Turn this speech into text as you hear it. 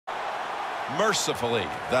Mercifully,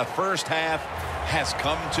 the first half has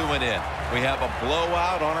come to an end. We have a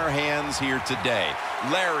blowout on our hands here today.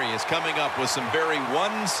 Larry is coming up with some very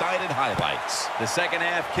one-sided highlights. The second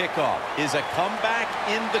half kickoff is a comeback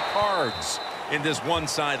in the cards in this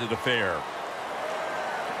one-sided affair.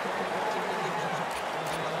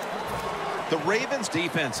 The Ravens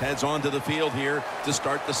defense heads onto the field here to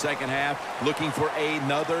start the second half, looking for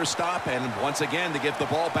another stop and once again to give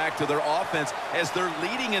the ball back to their offense as they're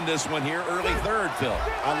leading in this one here early third, Phil.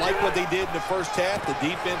 I like what they did in the first half. The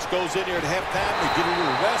defense goes in here at halftime. They get a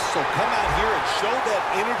little rest, so come out here and show that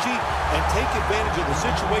energy and take advantage of the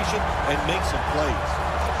situation and make some plays.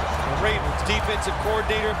 The Ravens defensive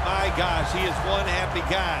coordinator, my gosh, he is one happy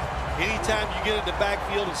guy. Anytime you get in the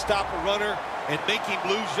backfield and stop a runner and make him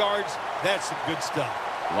lose yards, that's some good stuff.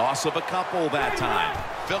 Loss of a couple that time.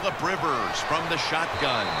 Phillip Rivers from the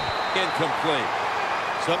shotgun. Incomplete.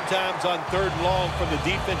 Sometimes on third and long from the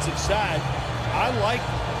defensive side, I like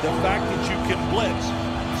the fact that you can blitz.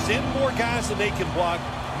 Send more guys than they can block.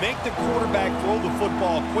 Make the quarterback throw the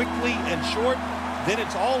football quickly and short. Then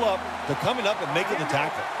it's all up to coming up and making the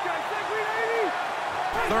tackle.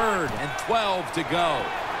 3rd and 12 to go.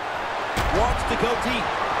 Wants to go deep.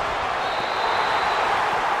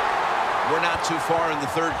 We're not too far in the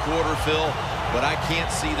third quarter, Phil, but I can't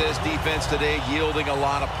see this defense today yielding a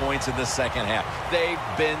lot of points in the second half. They've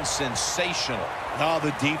been sensational. No,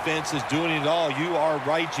 the defense is doing it all. You are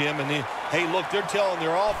right, Jim. And then, hey, look, they're telling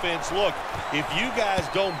their offense, look, if you guys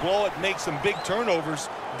don't blow it, make some big turnovers,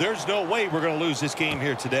 there's no way we're going to lose this game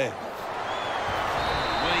here today.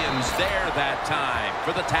 Williams there that time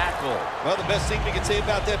for the tackle. Well, the best thing we can say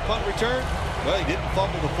about that punt return, well, he didn't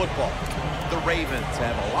fumble the football. The Ravens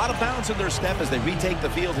have a lot of bounce in their step as they retake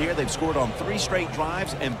the field here. They've scored on 3 straight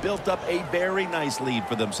drives and built up a very nice lead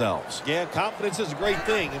for themselves. Yeah, confidence is a great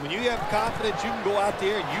thing. And when you have confidence, you can go out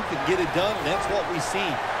there and you can get it done, and that's what we see.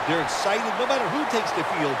 They're excited. No matter who takes the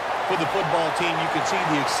field for the football team, you can see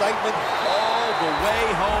the excitement all the way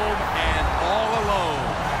home and all alone.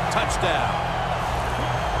 Touchdown.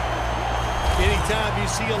 Anytime you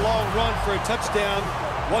see a long run for a touchdown,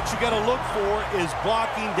 what you got to look for is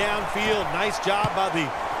blocking downfield. Nice job by the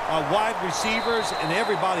wide receivers and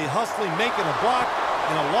everybody hustling, making a block,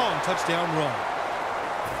 and a long touchdown run.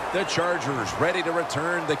 The Chargers ready to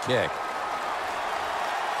return the kick.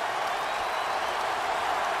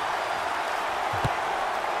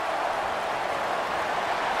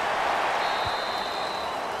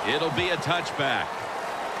 It'll be a touchback.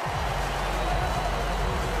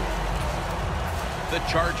 The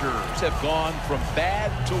Chargers have gone from bad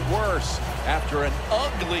to worse after an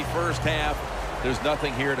ugly first half. There's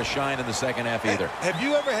nothing here to shine in the second half either. Have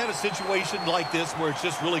you ever had a situation like this where it's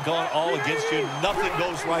just really gone all against you, nothing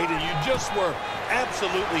goes right, and you just were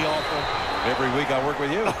absolutely awful? Every week I work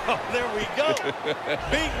with you. Oh, there we go.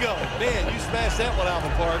 Bingo. Man, you smashed that one out of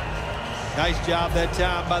the park. Nice job that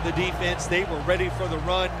time by the defense. They were ready for the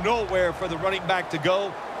run, nowhere for the running back to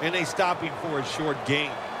go, and they stopped him for a short gain.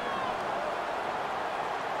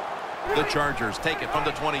 The Chargers take it from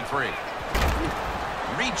the 23.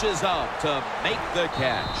 Reaches up to make the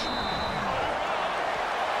catch.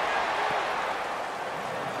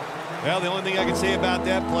 Well, the only thing I can say about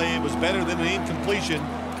that play, it was better than an incompletion.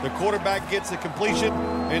 The quarterback gets the completion,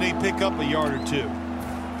 and they pick up a yard or two.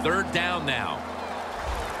 3rd down now.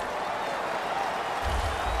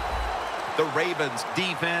 The Ravens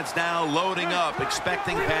defense now loading up,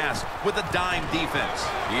 expecting pass with a dime defense.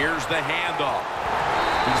 Here's the handoff.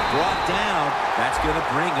 He's brought down. That's going to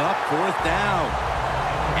bring up 4th down.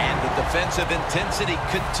 And the defensive intensity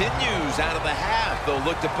continues out of the half. They'll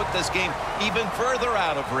look to put this game even further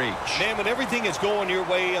out of reach. Man, when everything is going your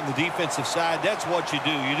way on the defensive side, that's what you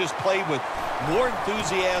do. You just play with more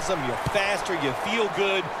enthusiasm. You're faster. You feel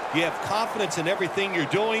good. You have confidence in everything you're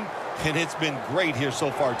doing. And it's been great here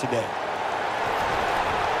so far today.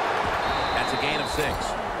 That's a gain of 6.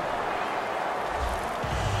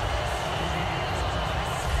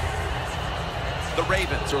 The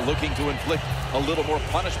Ravens are looking to inflict a little more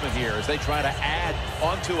punishment here as they try to add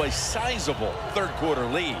onto a sizable third quarter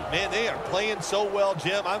lead. Man, they are playing so well,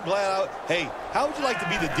 Jim. I'm glad. Hey, how would you like to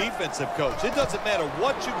be the defensive coach? It doesn't matter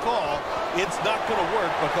what you call. It's not going to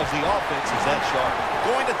work because the offense is that sharp.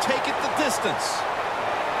 Going to take it the distance.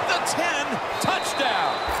 The 10,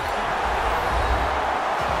 touchdown.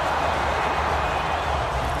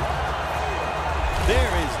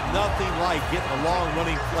 There is nothing like getting a long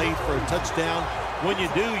running play for a touchdown. When you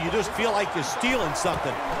do, you just feel like you're stealing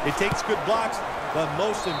something. It takes good blocks, but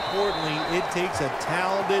most importantly, it takes a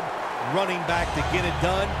talented running back to get it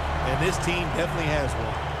done, and this team definitely has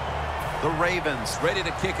one. The Ravens ready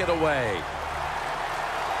to kick it away.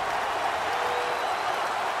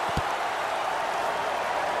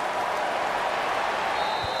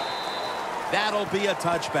 That'll be a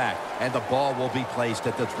touchback, and the ball will be placed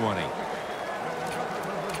at the 20.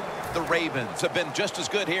 The Ravens have been just as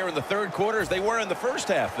good here in the third quarter as they were in the first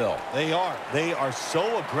half, Phil. They are. They are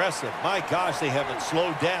so aggressive. My gosh, they haven't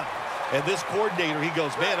slowed down. And this coordinator, he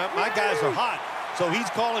goes, man, my guys are hot. So he's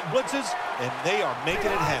calling blitzes, and they are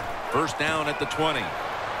making it happen. First down at the 20.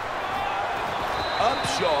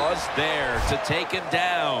 Upshaw's there to take him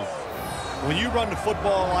down. When you run the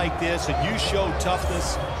football like this and you show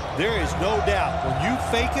toughness, there is no doubt when you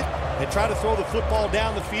fake it and try to throw the football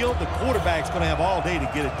down the field, the quarterback's going to have all day to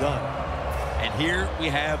get it done. And here we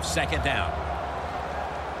have second down.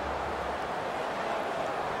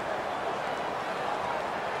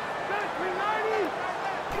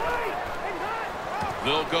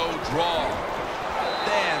 They'll go draw.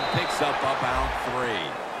 Then picks up about 3.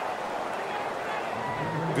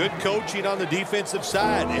 Good coaching on the defensive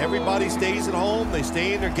side. Everybody stays at home. They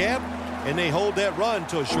stay in their gap, and they hold that run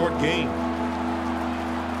to a short gain.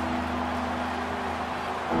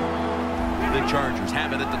 The Chargers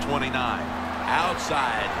have it at the 29.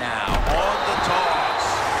 Outside now on the toss.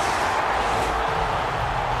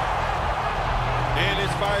 And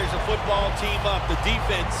this fires the football team up. The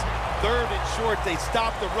defense, third and short. They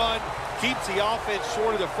stop the run, keeps the offense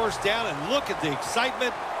short of the first down, and look at the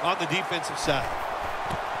excitement on the defensive side.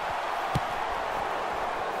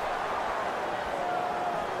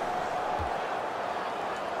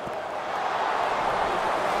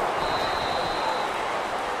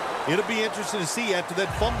 It'll be interesting to see after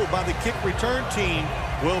that fumble by the kick return team,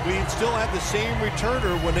 will we still have the same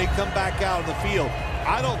returner when they come back out on the field?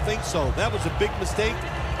 I don't think so. That was a big mistake.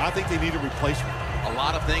 I think they need a replacement. A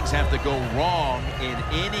lot of things have to go wrong in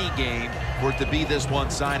any game for it to be this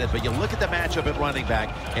one-sided. But you look at the matchup at running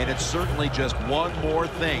back, and it's certainly just one more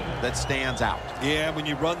thing that stands out. Yeah, when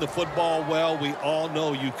you run the football well, we all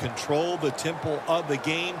know you control the tempo of the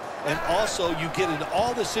game, and also you get in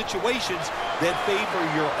all the situations that favor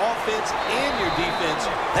your offense and your defense.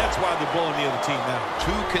 That's why they're blowing the other team out.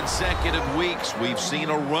 2 consecutive weeks, we've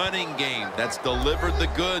seen a running game that's delivered the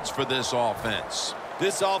goods for this offense.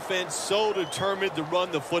 This offense so determined to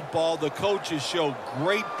run the football. The coaches show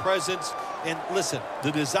great presence. And listen,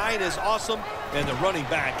 the design is awesome, and the running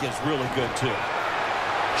back is really good too.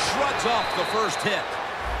 Shrugs off the first hit.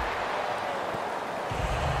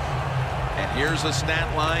 And here's a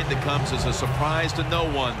stat line that comes as a surprise to no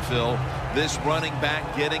one, Phil. This running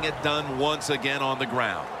back getting it done once again on the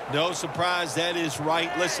ground. No surprise, that is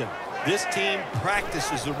right. Listen, this team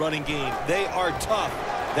practices the running game. They are tough.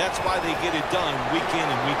 That's why they get it done week in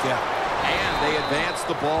and week out. And they advance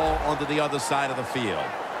the ball onto the other side of the field.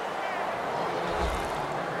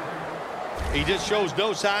 He just shows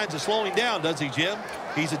no signs of slowing down, does he, Jim?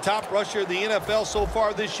 He's a top rusher in the NFL so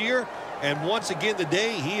far this year. And once again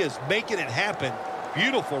today, he is making it happen.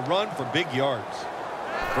 Beautiful run for big yards.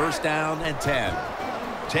 First down and 10.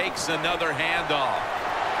 Takes another handoff.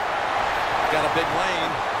 Got a big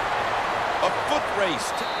lane. A foot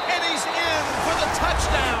race. And he's in for the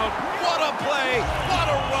touchdown. What a play. What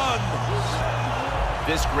a run.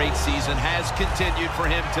 This great season has continued for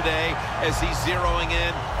him today as he's zeroing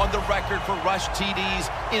in on the record for rush TDs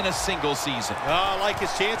in a single season. I like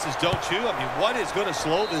his chances, don't you? I mean, what is going to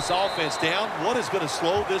slow this offense down? What is going to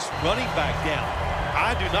slow this running back down?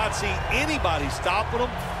 I do not see anybody stopping him,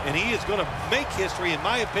 and he is going to make history, in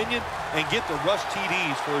my opinion, and get the rush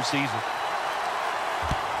TDs for a season.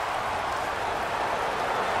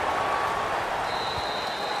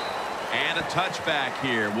 And a touchback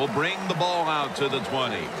here will bring the ball out to the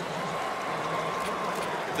 20.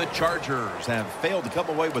 The Chargers have failed to come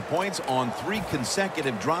away with points on 3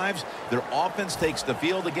 consecutive drives. Their offense takes the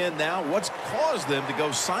field again now. What's caused them to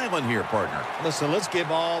go silent here, partner? Listen, let's give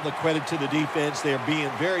all the credit to the defense. They're being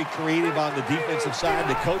very creative on the defensive side.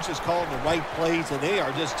 The coach is calling the right plays, and they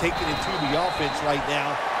are just taking it to the offense right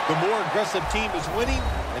now. The more aggressive team is winning,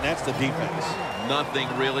 and that's the defense. Nothing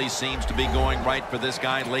really seems to be going right for this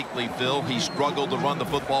guy lately, Phil. He struggled to run the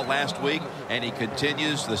football last week, and he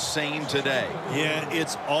continues the same today. Yeah,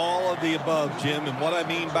 it's all of the above, Jim. And what I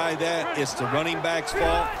mean by that, it's the running back's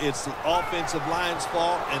fault, it's the offensive line's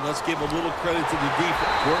fault, and let's give a little credit to the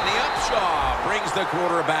defense. Courtney Upshaw brings the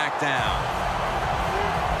quarterback down.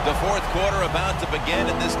 The fourth quarter about to begin,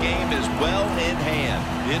 and this game is well in hand.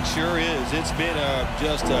 It sure is. It's been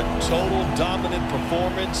just a total dominant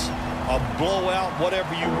performance, a blowout, whatever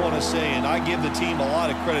you want to say. And I give the team a lot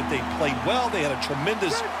of credit. They played well. They had a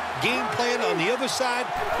tremendous game plan on the other side.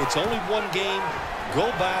 It's only one game. Go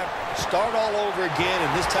back, start all over again, and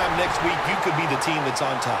this time next week you could be the team that's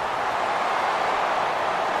on top.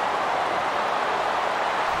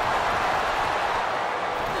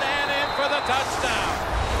 And in for the touchdown.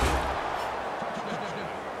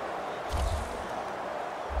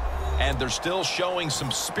 they're still showing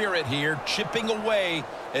some spirit here, chipping away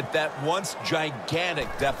at that once gigantic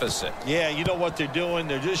deficit. Yeah, you know what they're doing?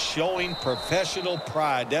 They're just showing professional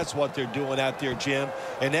pride. That's what they're doing out there, Jim.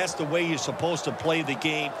 And that's the way you're supposed to play the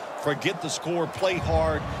game. Forget the score, play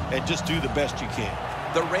hard, and just do the best you can.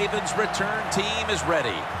 The Ravens return team is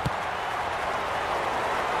ready.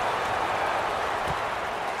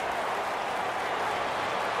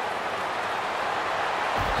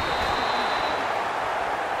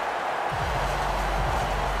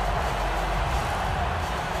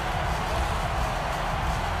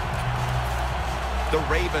 The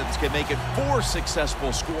Ravens can make it 4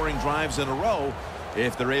 successful scoring drives in a row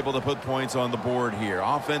if they're able to put points on the board here.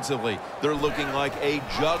 Offensively, they're looking like a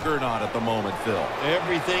juggernaut at the moment, Phil.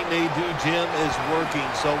 Everything they do, Jim, is working.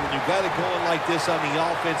 So when you've got it going like this on the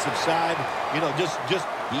offensive side, you know, just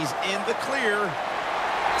he's in the clear.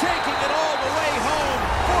 Taking it all the way home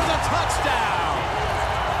for the touchdown.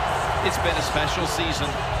 It's been a special season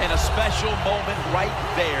and a special moment right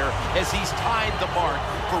there as he's tied the mark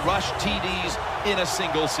for rush TDs in a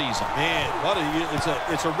single season. Man,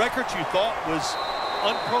 it's a record you thought was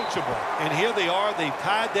unapproachable. And here they are. They've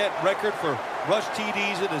tied that record for rush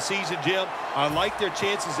TDs in a season, Jim. I like their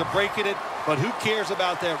chances of breaking it, but who cares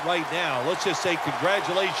about that right now? Let's just say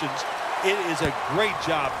congratulations. It is a great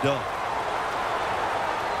job done.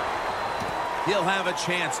 He'll have a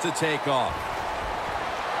chance to take off.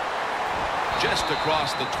 Just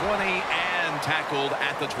across the 20 and tackled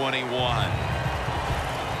at the 21.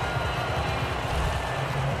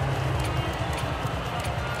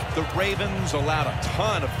 The Ravens allowed a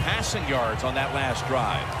ton of passing yards on that last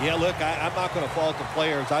drive. Yeah, look, I'm not going to fault the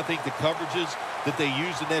players. I think the coverages that they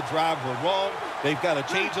used in that drive were wrong. They've got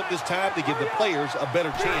to change them this time to give the players a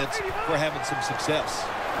better chance for having some success.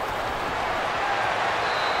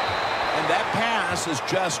 And that pass is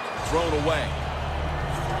just thrown away.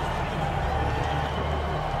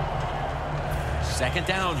 Second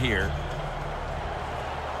down here.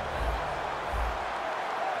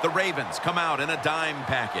 The Ravens come out in a dime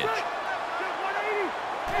package.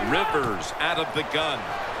 Rivers out of the gun.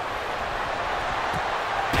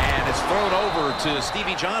 And it's thrown over to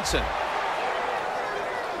Stevie Johnson.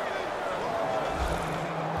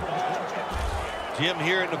 Jim,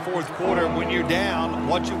 here in the fourth quarter, when you're down,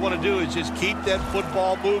 what you want to do is just keep that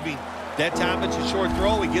football moving. That time it's a short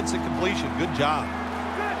throw. He gets a completion. Good job.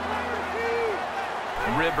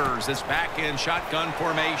 Rivers is back in shotgun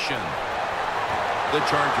formation. The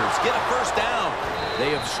Chargers get a first down. They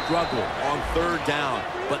have struggled on third down,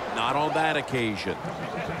 but not on that occasion.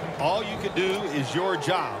 All you can do is your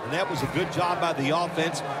job, and that was a good job by the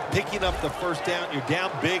offense, picking up the first down. You're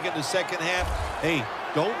down big in the second half. Hey,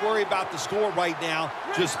 don't worry about the score right now.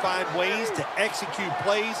 Just find ways to execute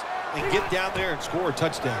plays and get down there and score a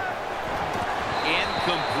touchdown.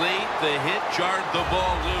 Incomplete. The hit jarred the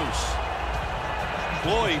ball loose.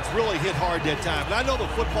 Floyd's really hit hard that time. And I know the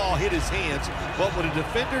football hit his hands, but when a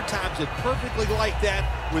defender times it perfectly like that,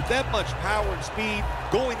 with that much power and speed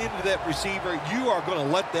going into that receiver, you are going to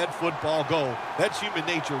let that football go. That's human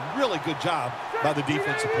nature. Really good job by the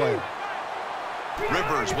defensive player.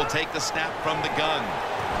 Rivers will take the snap from the gun.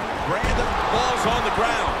 Brandon, ball's on the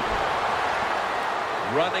ground.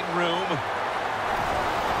 Running room.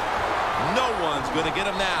 No one's going to get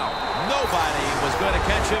him now. Nobody was going to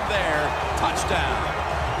catch him there. Touchdown.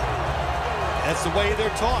 That's the way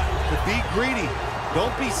they're taught, to be greedy.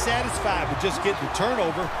 Don't be satisfied with just getting the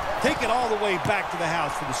turnover. Take it all the way back to the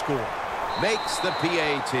house for the score. Makes the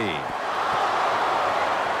PAT.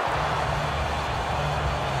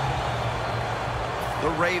 The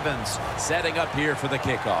Ravens setting up here for the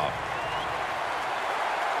kickoff.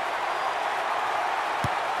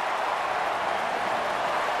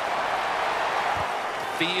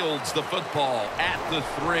 Fields the football at the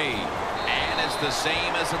 3. And it's the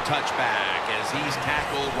same as a touchback as he's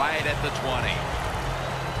tackled right at the 20.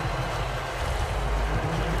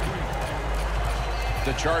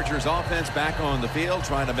 The Chargers offense back on the field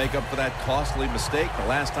trying to make up for that costly mistake. The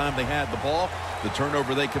last time they had the ball, the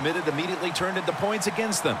turnover they committed immediately turned into points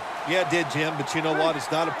against them. Yeah, it did, Jim, but you know what?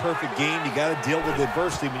 It's not a perfect game. You got to deal with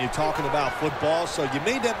adversity when you're talking about football. So you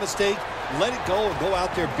made that mistake, let it go, and go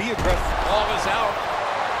out there, be aggressive. Ball is out,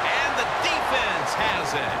 and the defense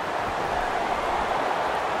has it.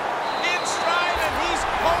 In stride, and he's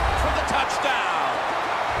home for the touchdown.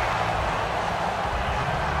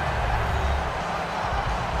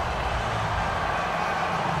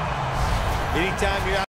 Anytime you're out